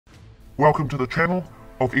Welcome to the channel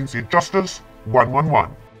of NZ Justice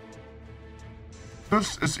 111.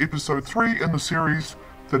 This is episode 3 in the series,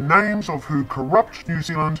 The Names of Who Corrupt New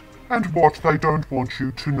Zealand and What They Don't Want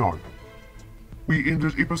You to Know. We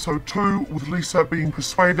ended episode 2 with Lisa being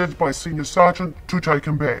persuaded by Senior Sergeant to take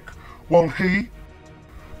him back, while he,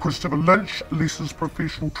 Christopher Lynch, Lisa's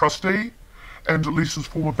professional trustee, and Lisa's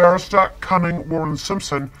former barrister, cunning Warren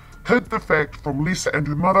Simpson, hid the fact from Lisa and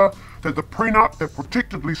her mother that the prenup that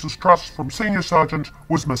protected Lisa's trust from Senior Sergeant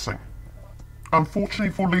was missing.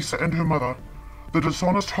 Unfortunately for Lisa and her mother, the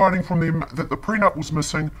dishonest hiding from them that the prenup was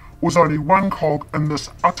missing was only one cog in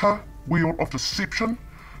this utter wheel of deception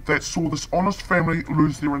that saw this honest family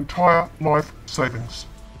lose their entire life savings.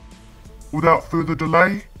 Without further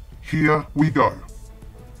delay, here we go.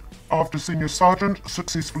 After Senior Sergeant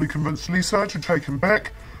successfully convinced Lisa to take him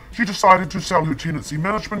back, she decided to sell her tenancy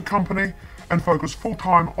management company and focus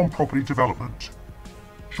full-time on property development.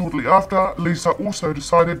 Shortly after, Lisa also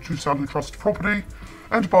decided to sell her trust property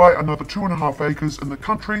and buy another 2.5 acres in the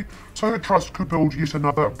country so her trust could build yet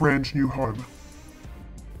another brand new home.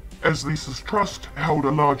 As Lisa's trust held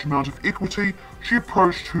a large amount of equity, she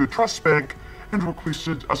approached her trust bank and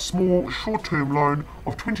requested a small short-term loan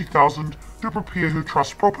of $20,000 to prepare her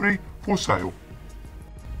trust property for sale.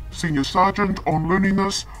 Senior Sergeant, on learning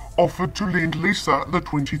this, offered to lend Lisa the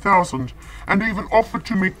 $20,000 and even offered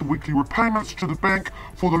to make the weekly repayments to the bank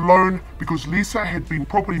for the loan because Lisa had been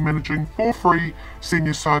property managing for free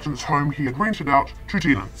Senior Sergeant's home he had rented out to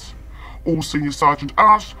tenants. All Senior Sergeant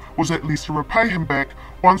asked was that Lisa repay him back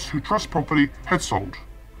once her trust property had sold.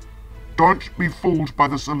 Don't be fooled by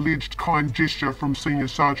this alleged kind gesture from Senior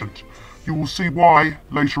Sergeant. You will see why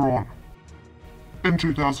later on. In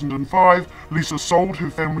 2005, Lisa sold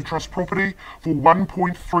her family trust property for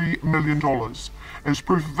 $1.3 million. As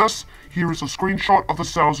proof of this, here is a screenshot of the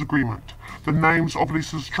sales agreement. The names of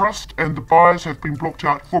Lisa's trust and the buyers have been blocked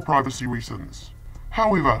out for privacy reasons.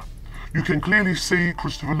 However, you can clearly see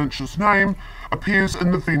Christopher Lynch's name appears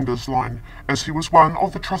in the vendors line, as he was one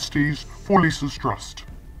of the trustees for Lisa's trust.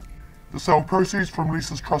 The sale proceeds from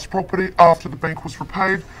Lisa's trust property after the bank was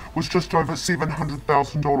repaid was just over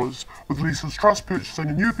 $700,000, with Lisa's trust purchasing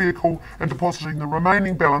a new vehicle and depositing the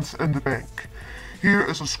remaining balance in the bank. Here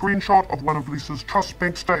is a screenshot of one of Lisa's trust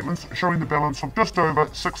bank statements showing the balance of just over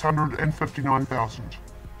 $659,000.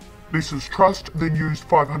 Lisa's trust then used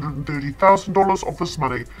 $530,000 of this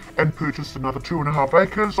money and purchased another 2.5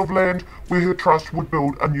 acres of land where her trust would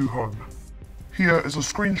build a new home. Here is a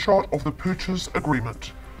screenshot of the purchase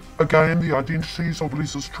agreement. Again, the identities of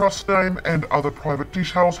Lisa's trust name and other private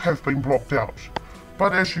details have been blocked out.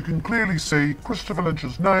 But as you can clearly see, Christopher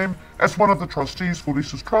Lynch's name as one of the trustees for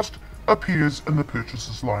Lisa's trust appears in the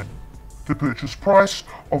purchasers line. The purchase price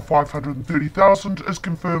of $530,000 is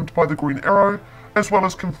confirmed by the green arrow, as well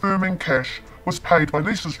as confirming cash was paid by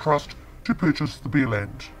Lisa's trust to purchase the bare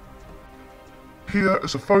land. Here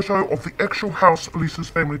is a photo of the actual house Lisa's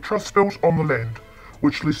family trust built on the land,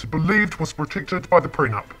 which Lisa believed was protected by the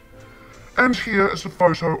prenup. And here is a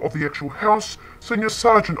photo of the actual house Senior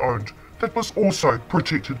Sergeant owned that was also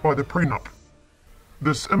protected by the prenup.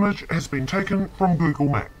 This image has been taken from Google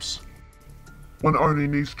Maps. One only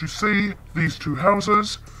needs to see these two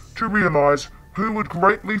houses to realise who would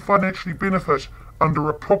greatly financially benefit under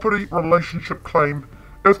a property relationship claim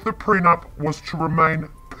if the prenup was to remain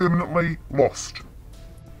permanently lost.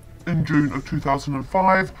 In June of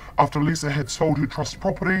 2005, after Lisa had sold her trust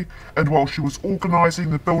property, and while she was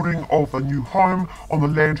organising the building of a new home on the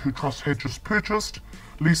land her trust had just purchased,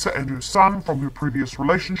 Lisa and her son from her previous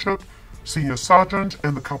relationship, Senior Sergeant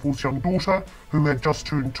and the couple's young daughter, who had just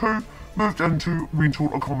turned 2, moved into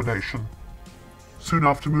rental accommodation. Soon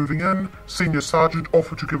after moving in, Senior Sergeant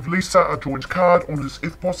offered to give Lisa a joint card on his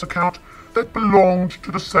EFTPOS account that belonged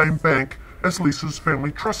to the same bank as Lisa's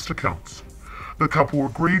family trust accounts. The couple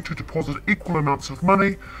agreed to deposit equal amounts of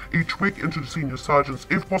money each week into the Senior Sergeant's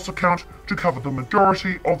EFTPOS account to cover the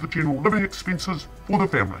majority of the general living expenses for the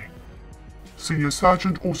family. Senior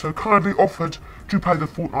Sergeant also kindly offered to pay the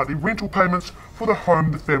fortnightly rental payments for the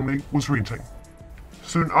home the family was renting.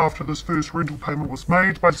 Soon after this first rental payment was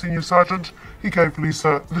made by Senior Sergeant, he gave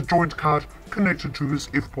Lisa the joint card connected to his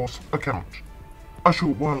EFTPOS account. A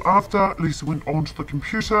short while after, Lisa went onto the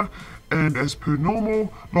computer and, as per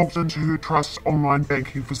normal, logged into her trust's online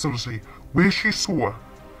banking facility, where she saw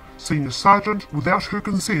Senior Sergeant, without her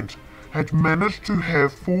consent, had managed to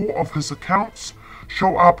have 4 of his accounts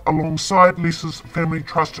show up alongside Lisa's family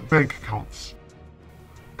trust bank accounts.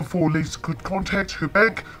 Before Lisa could contact her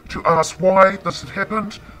bank to ask why this had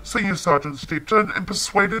happened, Senior Sergeant stepped in and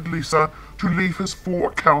persuaded Lisa to leave his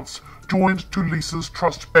 4 accounts joined to Lisa's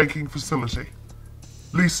trust banking facility.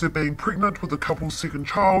 Lisa, being pregnant with the couple's second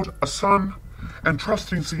child, a son, and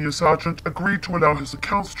trusting Senior Sergeant, agreed to allow his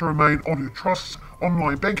accounts to remain on her trust's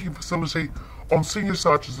online banking facility on Senior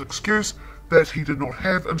Sergeant's excuse that he did not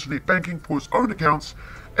have internet banking for his own accounts,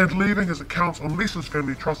 and leaving his accounts on Lisa's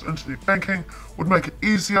family trust internet banking would make it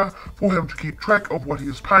easier for him to keep track of what he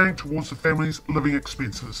is paying towards the family's living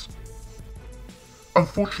expenses.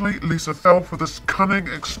 Unfortunately, Lisa fell for this cunning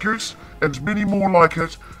excuse and many more like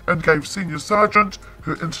it, and gave Senior Sergeant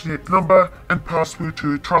her internet number and password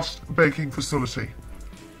to her trust banking facility.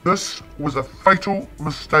 This was a fatal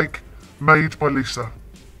mistake made by Lisa.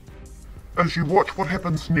 As you watch what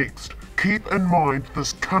happens next, keep in mind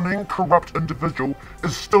this cunning, corrupt individual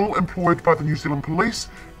is still employed by the New Zealand Police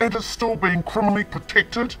and is still being criminally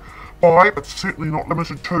protected by, but certainly not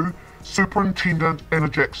limited to, Superintendent Anna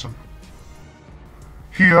Jackson.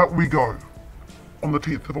 Here we go. On the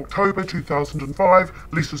 10th of October 2005,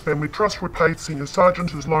 Lisa's family trust repaid Senior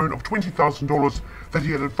Sergeant his loan of $20,000 that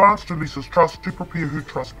he had advanced to Lisa's trust to prepare her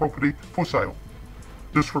trust property for sale.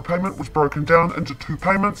 This repayment was broken down into 2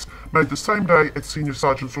 payments made the same day at Senior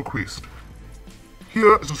Sergeant's request.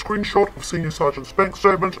 Here is a screenshot of Senior Sergeant's bank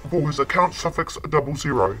statement for his account suffix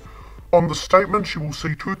 00. On the statement you will see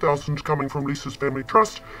 $2,000 coming from Lisa's family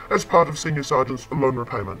trust as part of Senior Sergeant's loan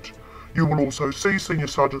repayment. You will also see Senior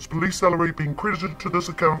Sergeant's police salary being credited to this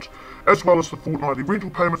account, as well as the fortnightly rental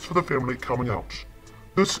payments for the family coming out.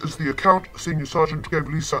 This is the account Senior Sergeant gave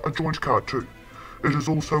Lisa a joint card to. It is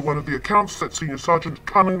also one of the accounts that Senior Sergeant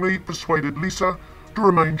cunningly persuaded Lisa to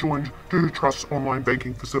remain joined to her trust's online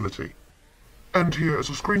banking facility. And here is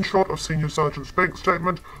a screenshot of Senior Sergeant's bank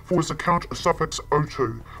statement for his account suffix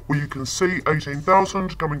 02, where you can see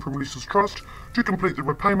 $18,000 coming from Lisa's trust to complete the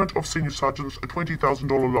repayment of Senior Sergeant's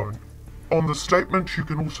 $20,000 loan. On the statement you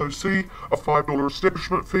can also see a $5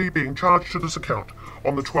 establishment fee being charged to this account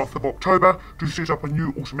on the 12th of October to set up a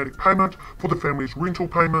new automatic payment for the family's rental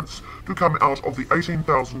payments to come out of the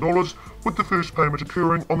 $18,000, with the first payment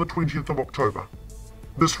occurring on the 20th of October.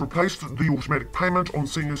 This replaced the automatic payment on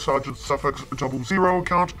Senior Sergeant suffix 00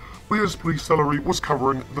 account, where his police salary was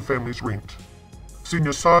covering the family's rent.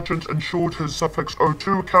 Senior Sergeant ensured his suffix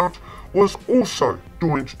 02 account was also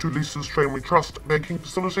joined to Lisa's family trust banking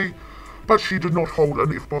facility, but she did not hold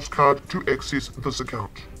an EFTPOS card to access this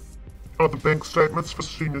account. Other bank statements for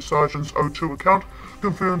Senior Sergeant's 02 account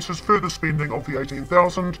confirms his further spending of the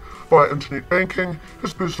 $18,000 via internet banking,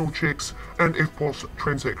 his personal checks and EFTPOS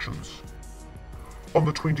transactions. On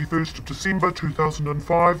the 21st of December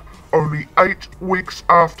 2005, only 8 weeks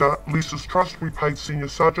after Lisa's trust repaid Senior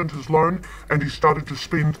Sergeant his loan and he started to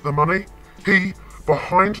spend the money, he,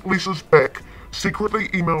 behind Lisa's back, secretly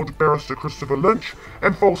emailed Barrister Christopher Lynch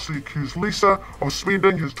and falsely accused Lisa of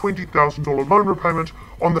spending his $20,000 loan repayment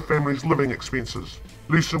on the family's living expenses.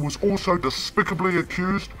 Lisa was also despicably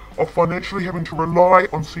accused of financially having to rely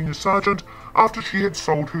on Senior Sergeant after she had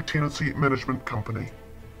sold her tenancy management company.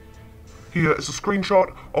 Here is a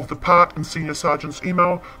screenshot of the part in Senior Sergeant's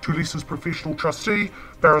email to Lisa's professional trustee,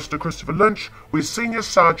 Barrister Christopher Lynch, where Senior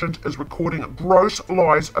Sergeant is recording gross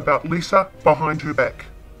lies about Lisa behind her back.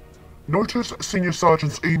 Notice Senior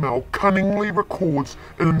Sergeant's email cunningly records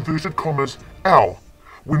in inverted commas "our"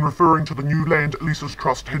 when referring to the new land Lisa's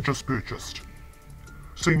trust had just purchased.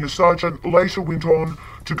 Senior Sergeant later went on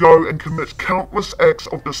to go and commit countless acts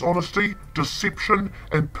of dishonesty, deception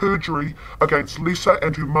and perjury against Lisa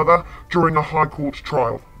and her mother during a High Court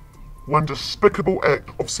trial. One despicable act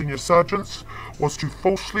of Senior Sergeant's was to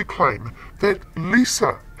falsely claim that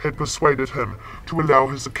Lisa had persuaded him to allow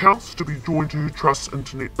his accounts to be joined to her trust's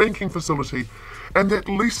internet banking facility, and that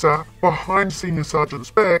Lisa, behind Senior Sergeant's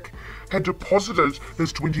back, had deposited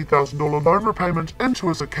his $20,000 loan repayment into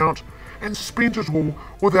his account and spent it all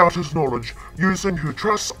without his knowledge, using her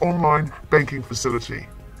trust's online banking facility.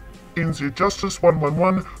 NZ Justice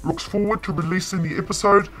 111 looks forward to releasing the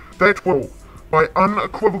episode that will, by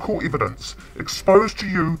unequivocal evidence, expose to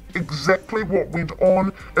you exactly what went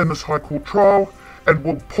on in this High Court trial, and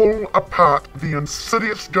will pull apart the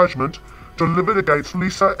insidious judgment delivered against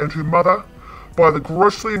Lisa and her mother by the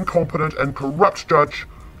grossly incompetent and corrupt judge,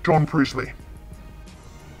 John Presley.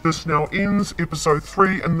 This now ends episode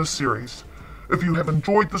 3 in this series. If you have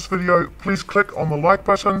enjoyed this video, please click on the like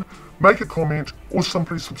button, make a comment, or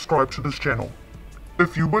simply subscribe to this channel.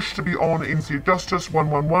 If you wish to be on NZ Justice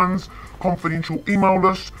 111's confidential email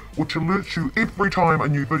list, which alerts you every time a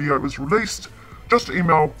new video is released, just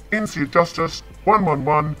email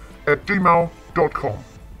nzjustice111@gmail.com.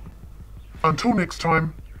 Until next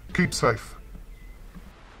time, keep safe.